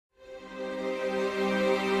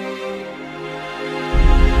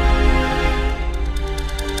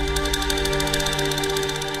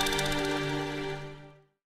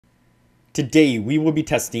Today we will be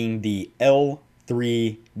testing the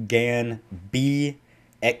L3 Gann B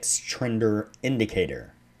Xtrender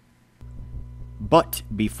indicator. But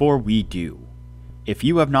before we do, if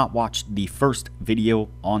you have not watched the first video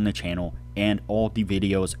on the channel and all the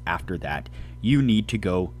videos after that, you need to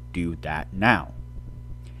go do that now.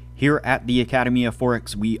 Here at the Academy of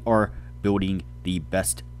Forex, we are building the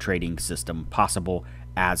best trading system possible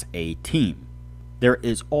as a team. There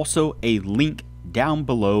is also a link down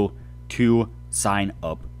below to sign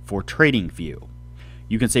up for TradingView.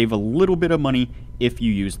 You can save a little bit of money if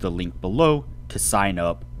you use the link below to sign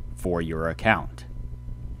up for your account.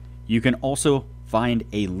 You can also find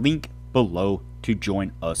a link below to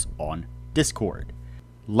join us on Discord.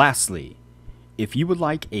 Lastly, if you would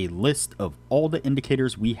like a list of all the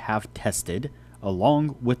indicators we have tested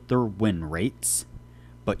along with their win rates,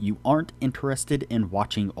 but you aren't interested in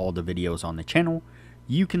watching all the videos on the channel,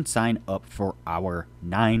 you can sign up for our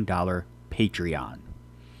 $9 Patreon,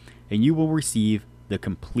 and you will receive the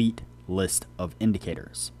complete list of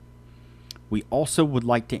indicators. We also would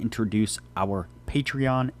like to introduce our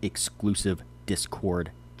Patreon exclusive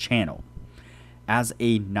Discord channel. As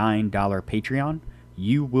a $9 Patreon,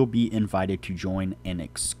 you will be invited to join an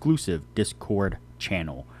exclusive Discord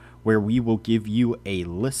channel where we will give you a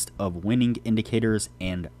list of winning indicators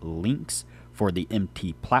and links for the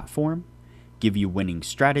MT platform, give you winning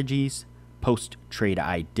strategies, post trade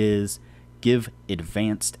ideas, give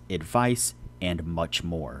advanced advice, and much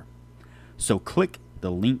more. So click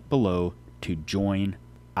the link below to join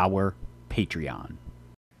our Patreon.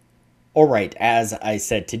 Alright, as I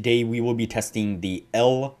said, today we will be testing the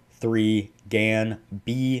L3 Gann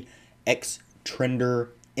B Xtrender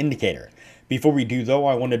indicator. Before we do though,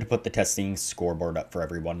 I wanted to put the testing scoreboard up for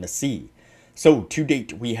everyone to see. So to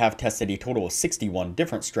date, we have tested a total of 61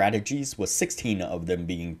 different strategies, with 16 of them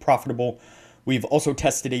being profitable. We've also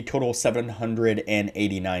tested a total of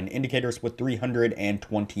 789 indicators, with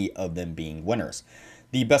 320 of them being winners.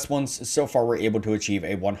 The best ones so far were able to achieve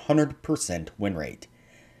a 100% win rate.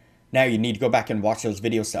 Now you need to go back and watch those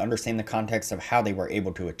videos to understand the context of how they were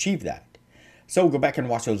able to achieve that. So go back and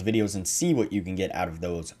watch those videos and see what you can get out of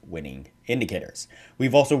those winning indicators.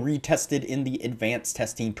 We've also retested in the advanced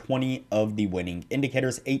testing 20 of the winning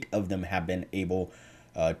indicators. 8 of them have been able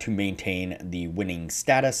to maintain the winning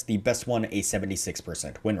status. The best one, a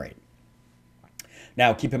 76% win rate.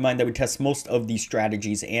 Now keep in mind that we test most of these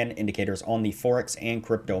strategies and indicators on the Forex and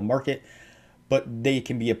crypto market, but they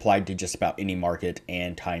can be applied to just about any market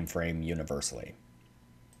and time frame universally.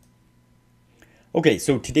 Okay,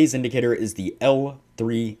 so today's indicator is the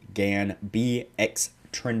L3 Gann B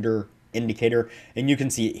Xtrender indicator, and you can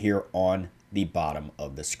see it here on the bottom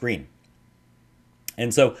of the screen.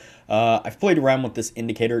 And so I've played around with this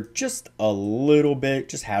indicator just a little bit,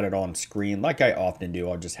 just had it on screen like I often do.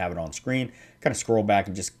 I'll just have it on screen, kind of scroll back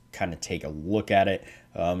and just kind of take a look at it,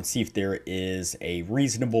 see if there is a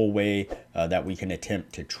reasonable way that we can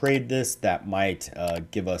attempt to trade this that might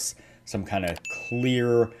give us some kind of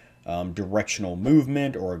clear directional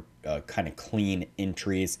movement or kind of clean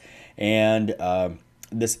entries. And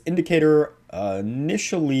this indicator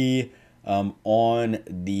initially on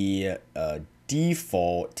the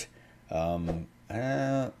default,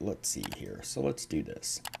 let's see here. So let's do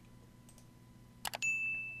this.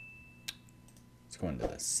 Let's go into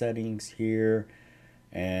the settings here,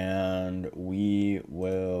 and we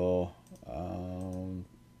will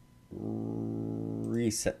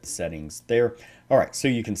reset the settings there. All right, so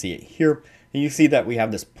you can see it here. And you see that we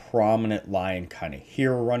have this prominent line kind of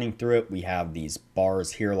here running through it. We have these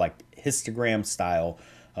bars here like histogram style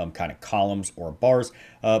kind of columns or bars,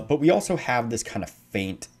 but we also have this kind of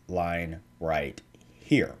faint line right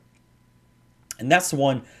here. And that's the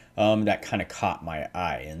one that kind of caught my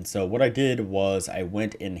eye. And so what I did was I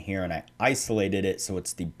went in here and I isolated it. So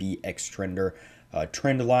it's the B Xtrender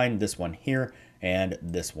trend line, this one here and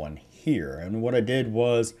this one here. And what I did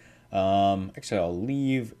was, actually I'll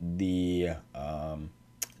leave the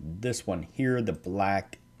this one here, the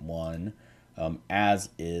black one, as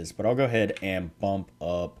is, but I'll go ahead and bump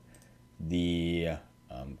up the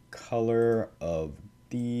color of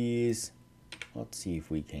these. Let's see if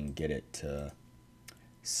we can get it to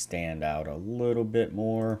stand out a little bit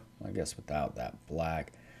more, I guess without that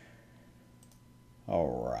black.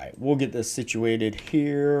 All right, we'll get this situated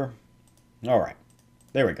here. All right,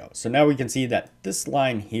 there we go. So now we can see that this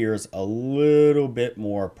line here is a little bit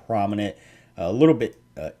more prominent, a little bit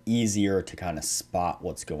easier to kind of spot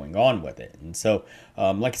what's going on with it. And so,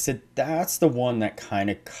 like I said, that's the one that kind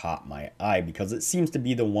of caught my eye because it seems to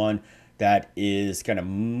be the one that is kind of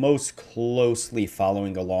most closely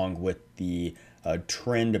following along with the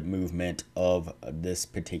trend movement of this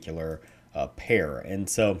particular pair. And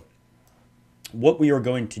so what we are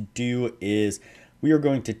going to do is we are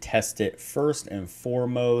going to test it first and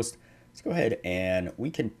foremost. Let's go ahead and we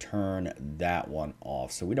can turn that one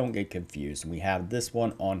off so we don't get confused. And we have this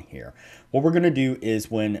one on here. What we're going to do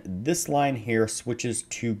is when this line here switches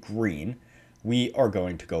to green, we are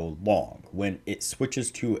going to go long. When it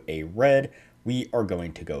switches to a red, we are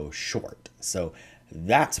going to go short. So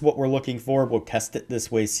that's what we're looking for. We'll test it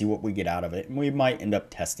this way, see what we get out of it. And we might end up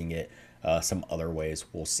testing it some other ways.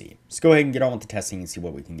 We'll see. Let's go ahead and get on with the testing and see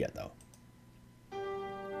what we can get though.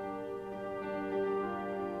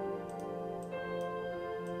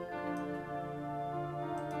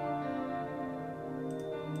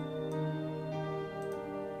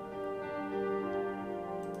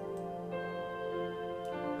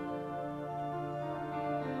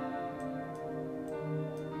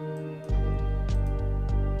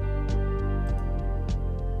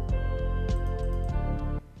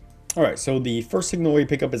 All right, so the first signal we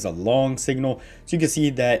pick up is a long signal. So you can see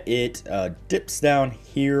that it dips down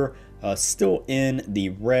here, still in the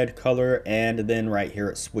red color, and then right here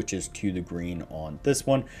it switches to the green on this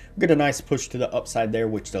one. We get a nice push to the upside there,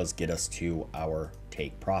 which does get us to our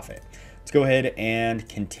take profit. Let's go ahead and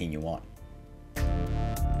continue on.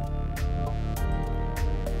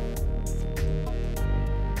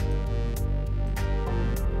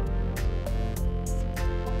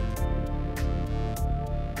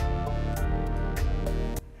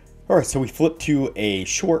 All right, so we flip to a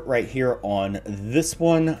short right here on this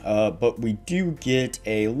one, but we do get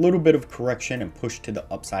a little bit of correction and push to the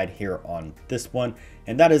upside here on this one,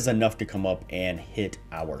 and that is enough to come up and hit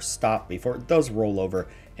our stop before it does roll over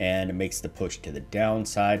and makes the push to the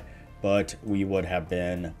downside, but we would have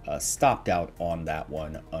been stopped out on that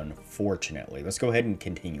one, unfortunately. Let's go ahead and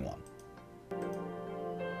continue on.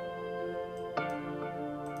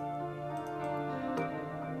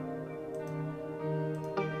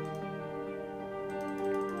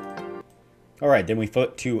 All right, then we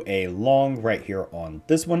flip to a long right here on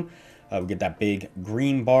this one. We get that big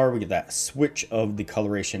green bar, we get that switch of the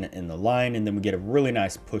coloration in the line, and then we get a really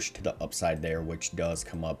nice push to the upside there, which does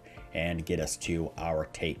come up and get us to our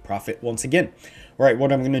take profit once again. All right,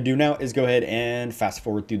 what I'm gonna do now is go ahead and fast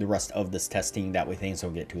forward through the rest of this testing. That way things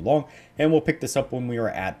don't get too long, and we'll pick this up when we are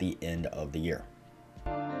at the end of the year.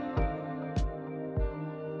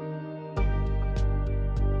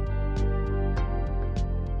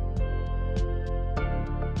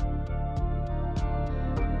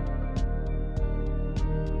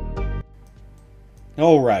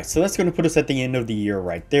 All right, so that's going to put us at the end of the year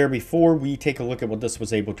right there. Before we take a look at what this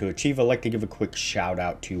was able to achieve, I'd like to give a quick shout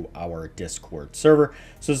out to our Discord server.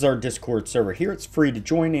 So this is our Discord server here. It's free to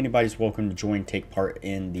join. Anybody's welcome to join, take part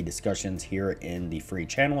in the discussions here in the free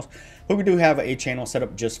channels. But we do have a channel set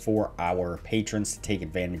up just for our patrons to take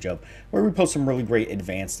advantage of, where we post some really great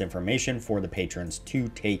advanced information for the patrons to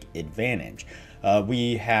take advantage.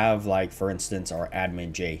 We have, like, for instance, our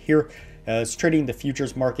admin Jay here. Is trading the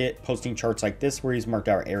futures market, posting charts like this where he's marked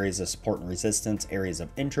out areas of support and resistance, areas of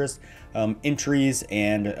interest, entries,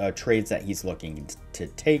 and trades that he's looking to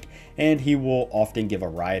take. And he will often give a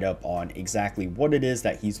write-up on exactly what it is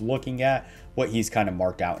that he's looking at, what he's kind of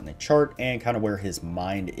marked out in the chart, and kind of where his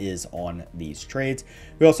mind is on these trades.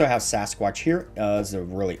 We also have Sasquatch here. Is a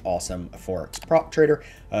really awesome Forex prop trader.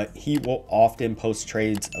 He will often post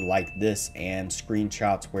trades like this and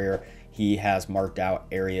screenshots where he has marked out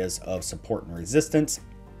areas of support and resistance,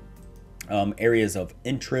 areas of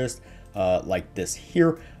interest like this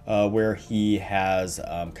here, where he has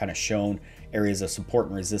kind of shown areas of support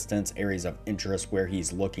and resistance, areas of interest where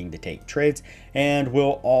he's looking to take trades, and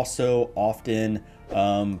will also often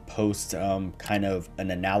post kind of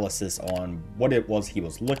an analysis on what it was he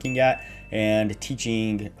was looking at and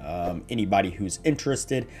teaching anybody who's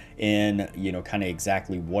interested in, you know, kind of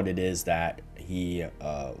exactly what it is that he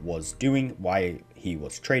was doing, why he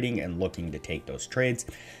was trading and looking to take those trades.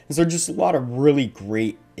 And so just a lot of really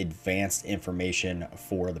great advanced information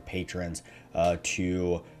for the patrons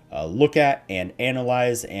to look at and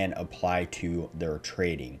analyze and apply to their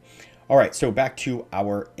trading. All right, so back to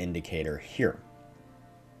our indicator here.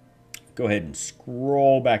 Go ahead and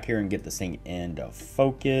scroll back here and get this thing into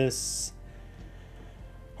focus.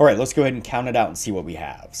 All right, let's go ahead and count it out and see what we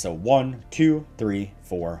have. So 1, 2, 3,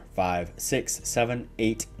 4, 5, 6, 7,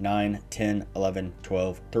 8, 9, 10, 11,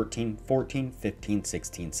 12, 13, 14, 15,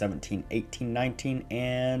 16, 17, 18, 19,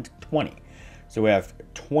 and 20. So we have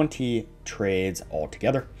 20 trades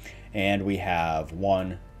altogether. And we have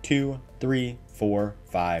 1, 2, 3, 4,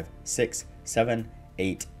 5, 6, 7,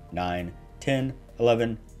 8, 9, 10,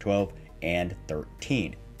 11, 12, and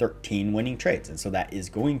 13. 13 winning trades. And so that is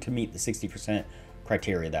going to meet the 60%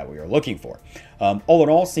 criteria that we were looking for. All in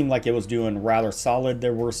all, seemed like it was doing rather solid.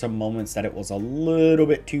 There were some moments that it was a little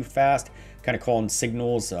bit too fast, kind of calling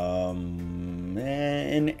signals in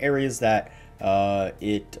areas that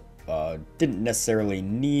it didn't necessarily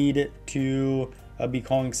need to be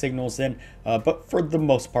calling signals in, but for the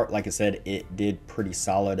most part, like I said, it did pretty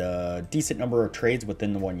solid. A decent number of trades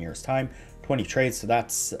within the 1 year's time, 20 trades, so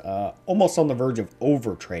that's almost on the verge of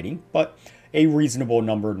over trading, but a reasonable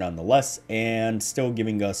number nonetheless, and still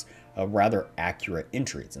giving us rather accurate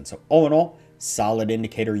entries. And so all in all, solid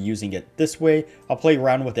indicator using it this way. I'll play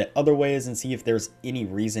around with it other ways and see if there's any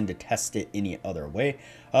reason to test it any other way.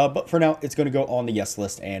 But for now, it's going to go on the yes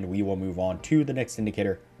list, and we will move on to the next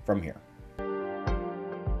indicator from here.